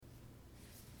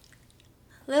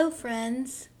Hello,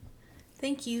 friends.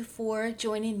 Thank you for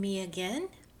joining me again.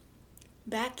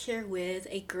 Back here with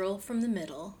A Girl from the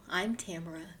Middle. I'm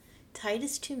Tamara,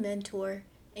 Titus 2 mentor,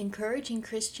 encouraging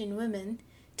Christian women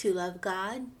to love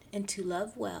God and to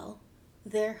love well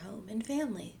their home and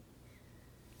family.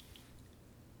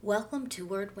 Welcome to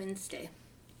Word Wednesday.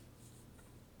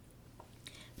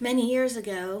 Many years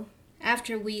ago,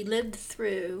 after we lived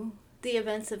through the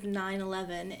events of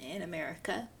 9/11 in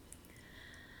America,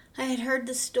 I had heard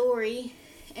the story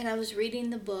and I was reading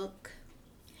the book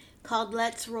called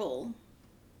Let's Roll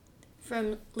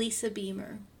from Lisa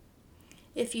Beamer.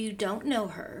 If you don't know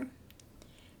her,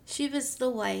 she was the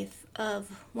wife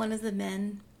of one of the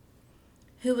men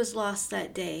who was lost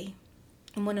that day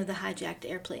in one of the hijacked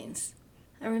airplanes.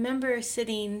 I remember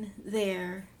sitting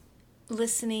there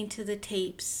listening to the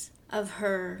tapes of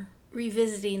her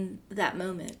revisiting that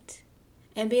moment.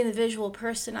 And being the visual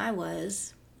person I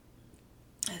was,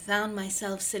 I found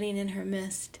myself sitting in her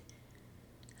midst.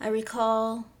 I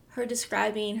recall her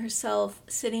describing herself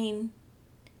sitting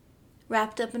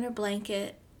wrapped up in her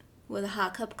blanket with a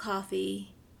hot cup of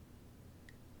coffee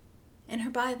and her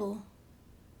Bible,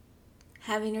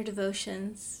 having her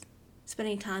devotions,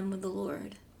 spending time with the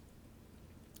Lord,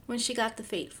 when she got the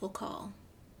fateful call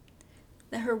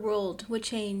that her world would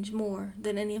change more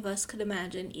than any of us could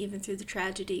imagine, even through the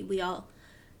tragedy we all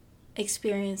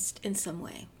experienced in some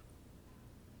way.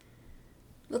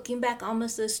 Looking back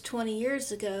almost those 20 years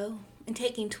ago and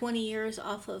taking 20 years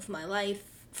off of my life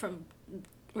from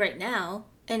right now,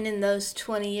 and in those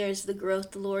 20 years the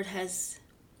growth the Lord has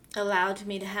allowed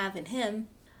me to have in Him,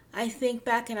 I think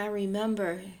back and I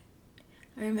remember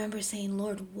saying,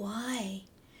 Lord, why?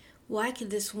 Why could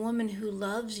this woman who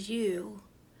loves you,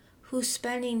 who's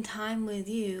spending time with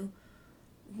you,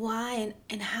 why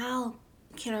and how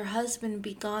can her husband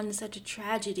be gone in such a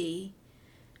tragedy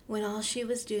when all she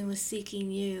was doing was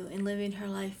seeking you and living her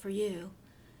life for you?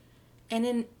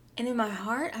 And in my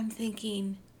heart, I'm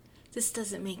thinking, this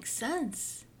doesn't make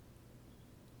sense.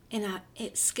 And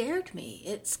it scared me.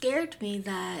 It scared me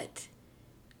that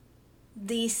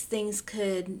these things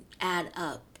could add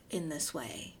up in this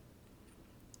way.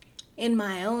 In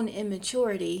my own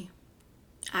immaturity,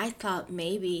 I thought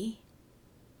maybe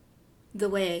the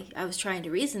way I was trying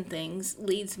to reason things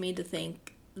leads me to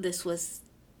think this was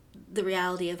the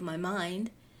reality of my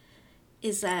mind,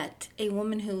 is that a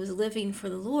woman who was living for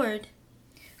the Lord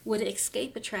would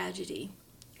escape a tragedy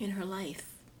in her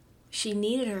life. She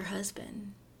needed her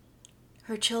husband.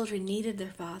 Her children needed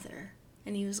their father,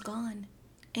 and he was gone.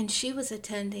 And she was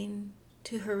attending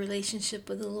to her relationship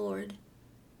with the Lord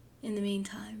in the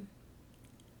meantime.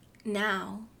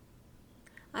 Now,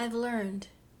 I've learned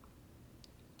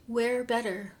where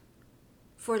better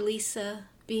for Lisa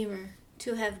Beamer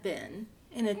to have been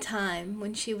in a time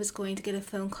when she was going to get a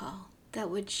phone call that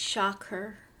would shock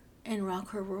her and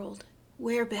rock her world.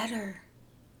 Where better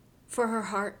for her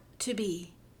heart to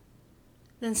be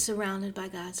than surrounded by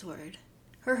God's Word.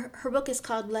 Her book is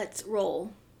called Let's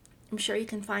Roll. I'm sure you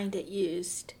can find it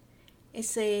used.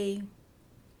 It's a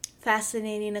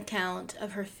fascinating account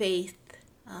of her faith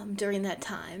during that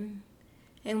time,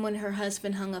 and when her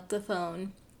husband hung up the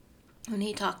phone, when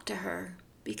he talked to her,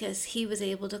 because he was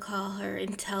able to call her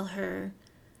and tell her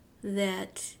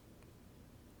that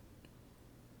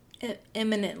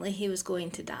imminently he was going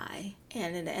to die.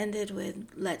 And it ended with,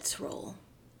 let's roll.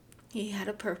 He had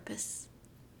a purpose,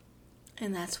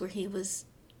 and that's where he was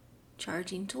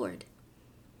charging toward.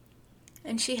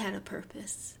 And she had a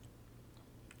purpose,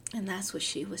 and that's what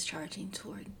she was charging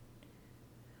toward.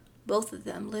 Both of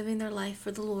them living their life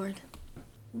for the Lord.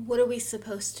 What are we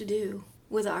supposed to do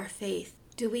with our faith?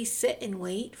 Do we sit and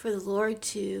wait for the Lord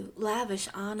to lavish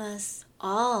on us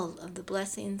all of the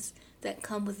blessings that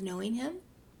come with knowing Him?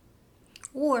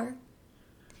 Or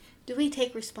do we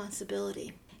take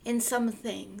responsibility in some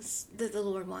things that the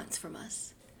Lord wants from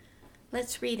us?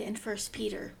 Let's read in 1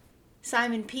 Peter.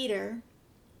 Simon Peter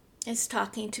is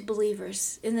talking to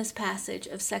believers in this passage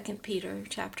of 2 Peter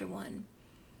chapter 1.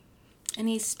 And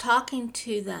he's talking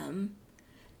to them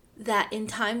that in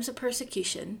times of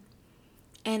persecution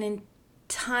and in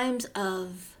times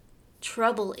of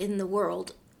trouble in the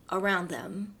world around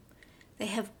them, they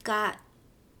have got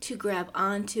to grab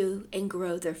onto and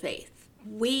grow their faith.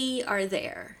 We are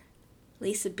there.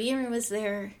 Lisa Beamer was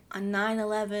there on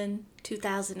 9/11,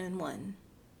 2001.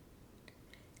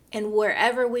 And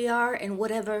wherever we are and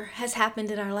whatever has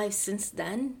happened in our lives since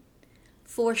then,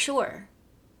 for sure,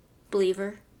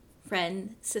 believer,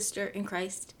 friend, sister in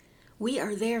Christ, we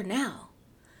are there now.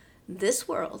 This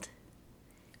world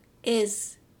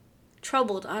is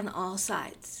troubled on all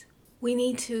sides. We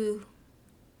need to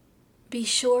be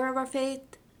sure of our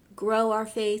faith, grow our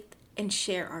faith, and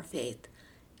share our faith.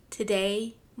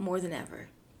 Today, more than ever.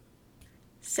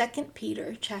 2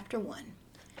 Peter chapter 1.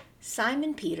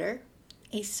 Simon Peter,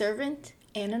 a servant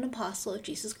and an apostle of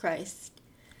Jesus Christ,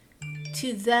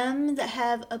 to them that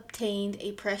have obtained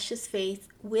a precious faith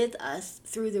with us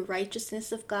through the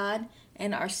righteousness of God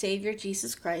and our Savior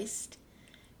Jesus Christ,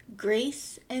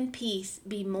 grace and peace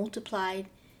be multiplied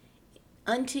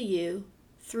unto you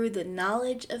through the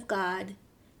knowledge of God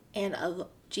and of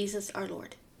Jesus our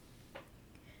Lord.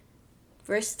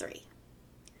 Verse 3.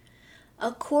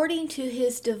 According to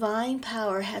his divine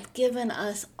power hath given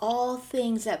us all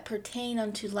things that pertain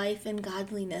unto life and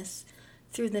godliness,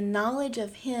 through the knowledge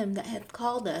of him that hath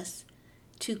called us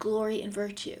to glory and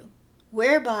virtue,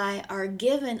 whereby are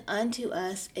given unto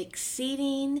us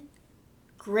exceeding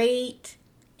great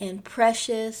and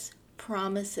precious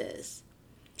promises,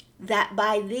 that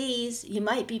by these you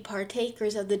might be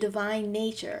partakers of the divine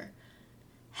nature,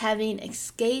 having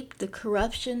escaped the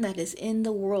corruption that is in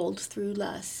the world through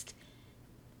lust.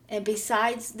 And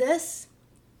besides this,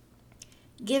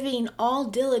 giving all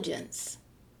diligence,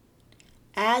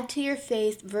 add to your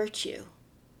faith virtue,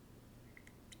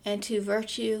 and to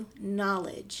virtue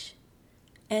knowledge,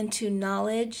 and to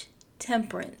knowledge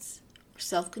temperance, or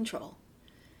self-control,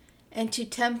 and to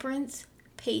temperance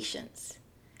patience,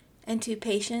 and to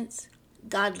patience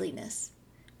godliness,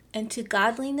 and to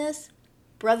godliness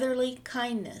brotherly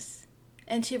kindness,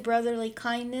 and to brotherly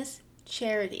kindness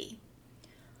charity.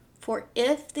 For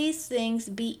if these things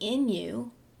be in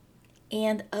you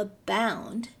and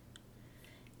abound,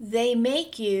 they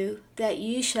make you that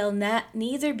you shall not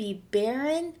neither be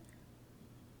barren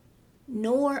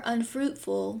nor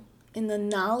unfruitful in the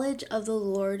knowledge of the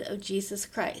Lord of Jesus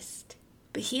Christ.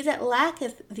 But he that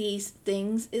lacketh these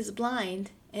things is blind,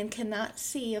 and cannot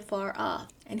see afar off,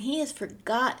 and he has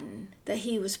forgotten that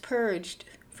he was purged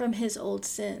from his old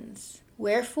sins.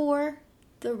 Wherefore,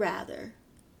 the rather,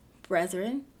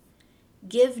 brethren,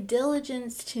 give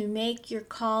diligence to make your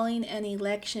calling and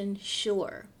election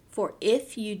sure. For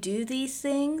if you do these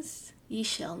things, ye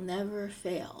shall never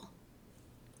fail.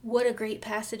 What a great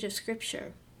passage of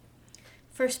Scripture.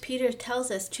 1 Peter tells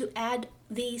us to add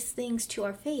these things to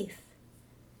our faith.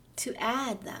 To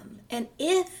add them. And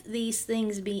if these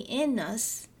things be in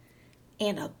us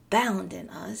and abound in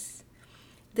us,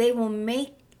 they will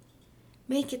make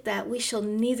it that we shall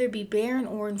neither be barren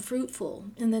or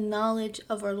unfruitful in the knowledge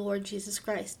of our Lord Jesus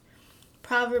Christ.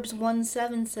 Proverbs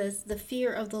 1:7 says, the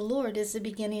fear of the Lord is the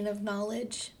beginning of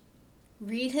knowledge.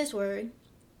 Read his word,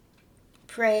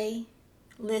 pray,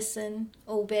 listen,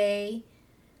 obey,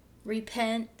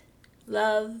 repent,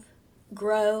 love,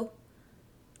 grow,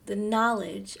 the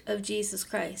knowledge of Jesus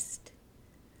Christ.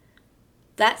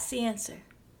 That's the answer.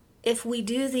 If we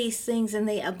do these things and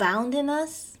they abound in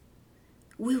us,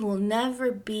 we will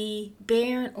never be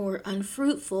barren or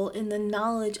unfruitful in the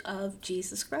knowledge of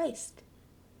Jesus Christ.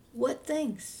 What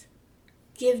things?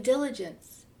 Give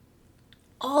diligence.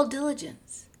 All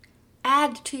diligence.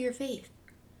 Add to your faith.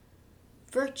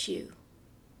 Virtue,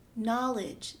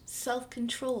 knowledge,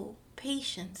 self-control,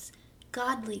 patience,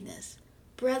 godliness,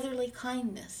 brotherly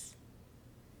kindness,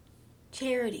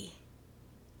 charity,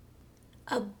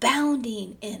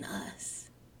 abounding in us.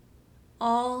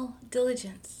 All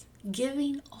diligence.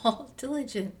 Giving all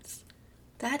diligence.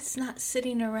 That's not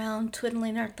sitting around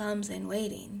twiddling our thumbs and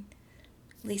waiting.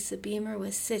 Lisa Beamer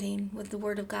was sitting with the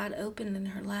Word of God open in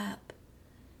her lap,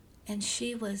 and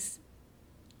she was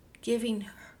giving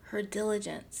her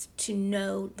diligence to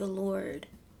know the Lord,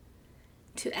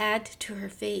 to add to her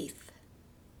faith.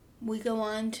 We go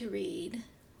on to read,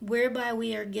 whereby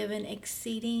we are given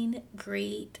exceeding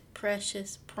great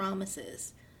precious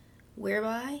promises.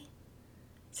 Whereby?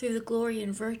 Through the glory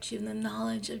and virtue and the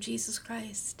knowledge of Jesus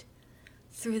Christ.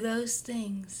 Through those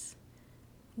things,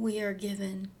 we are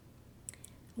given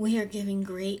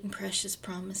great and precious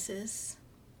promises.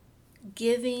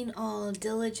 Giving all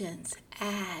diligence,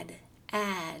 add.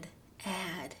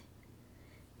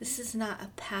 This is not a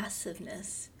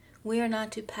passiveness. We are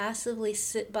not to passively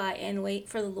sit by and wait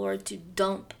for the Lord to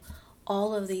dump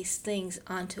all of these things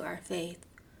onto our faith.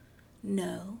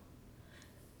 No.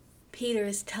 Peter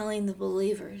is telling the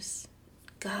believers,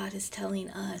 God is telling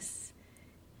us,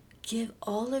 give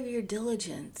all of your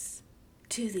diligence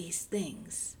to these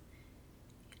things.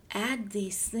 Add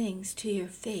these things to your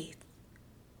faith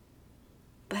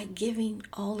by giving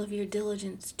all of your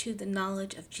diligence to the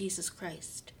knowledge of Jesus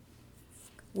Christ.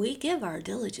 We give our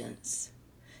diligence.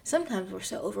 Sometimes we're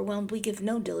so overwhelmed we give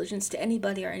no diligence to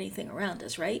anybody or anything around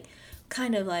us, right?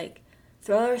 Kind of like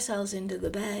throw ourselves into the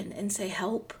bed and say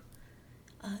help.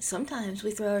 Sometimes we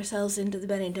throw ourselves into the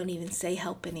bed and don't even say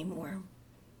help anymore.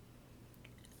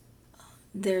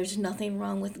 there's nothing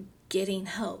wrong with getting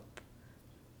help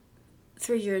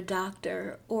through your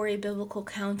doctor or a biblical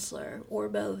counselor or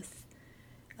both.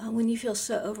 When you feel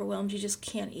so overwhelmed, you just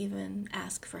can't even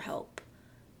ask for help.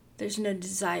 There's no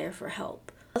desire for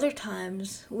help. Other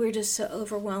times, we're just so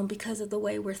overwhelmed because of the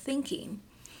way we're thinking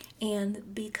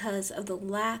and because of the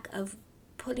lack of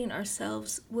putting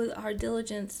ourselves with our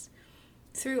diligence,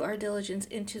 through our diligence,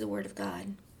 into the Word of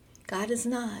God. God is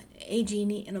not a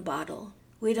genie in a bottle.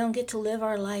 We don't get to live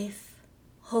our life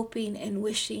hoping and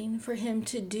wishing for Him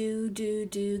to do,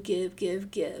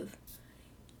 give.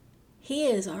 He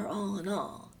is our all in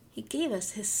all. He gave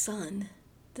us His Son,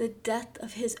 the death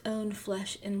of His own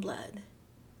flesh and blood.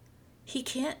 He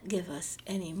can't give us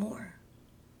any more.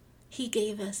 He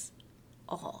gave us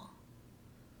all.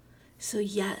 So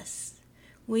yes,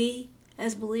 we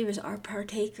as believers are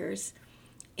partakers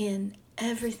in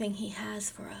everything He has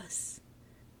for us.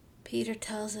 Peter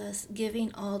tells us,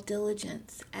 giving all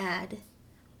diligence, add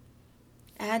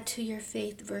to your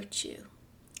faith virtue,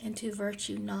 and to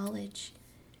virtue knowledge,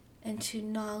 and to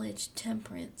knowledge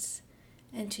temperance,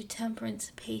 and to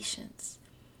temperance patience,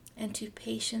 and to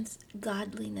patience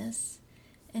godliness,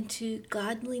 and to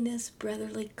godliness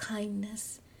brotherly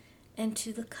kindness, and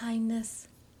to the kindness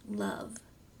love.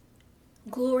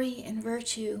 Glory and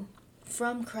virtue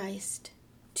from Christ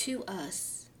to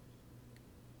us,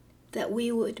 that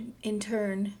we would in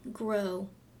turn grow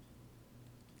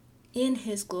in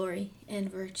His glory and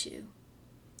virtue,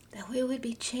 that we would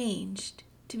be changed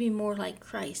to be more like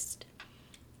Christ.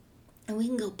 And we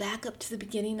can go back up to the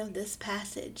beginning of this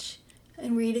passage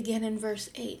and read again in verse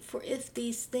 8. For if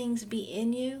these things be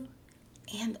in you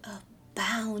and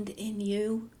abound in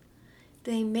you,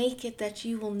 they make it that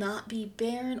you will not be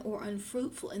barren or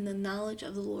unfruitful in the knowledge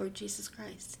of the Lord Jesus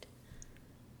Christ.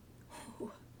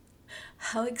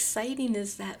 How exciting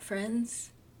is that,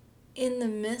 friends? In the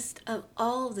midst of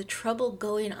all of the trouble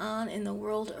going on in the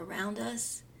world around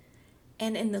us,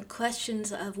 and in the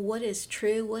questions of what is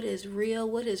true, what is real,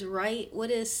 what is right, what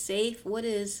is safe, what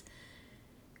is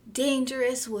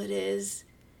dangerous, where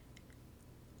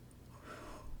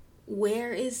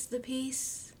is the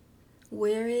peace?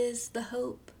 Where is the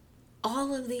hope?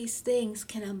 All of these things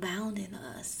can abound in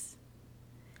us.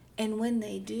 And when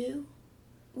they do,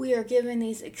 we are given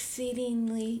these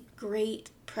exceedingly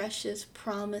great, precious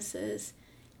promises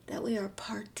that we are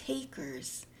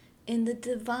partakers in the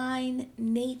divine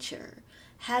nature,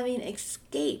 having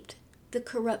escaped the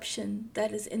corruption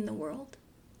that is in the world.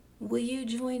 Will you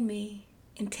join me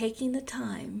in taking the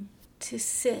time to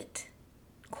sit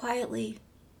quietly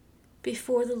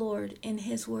before the Lord in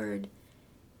His Word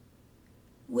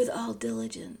with all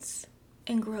diligence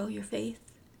and grow your faith?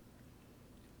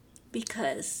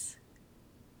 Because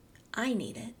I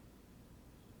need it.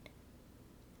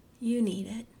 You need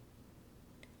it.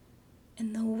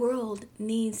 And the world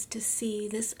needs to see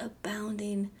this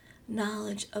abounding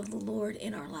knowledge of the Lord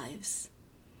in our lives.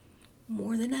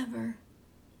 More than ever,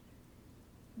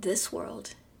 this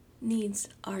world needs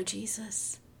our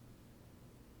Jesus.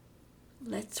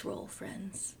 Let's roll,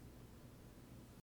 friends.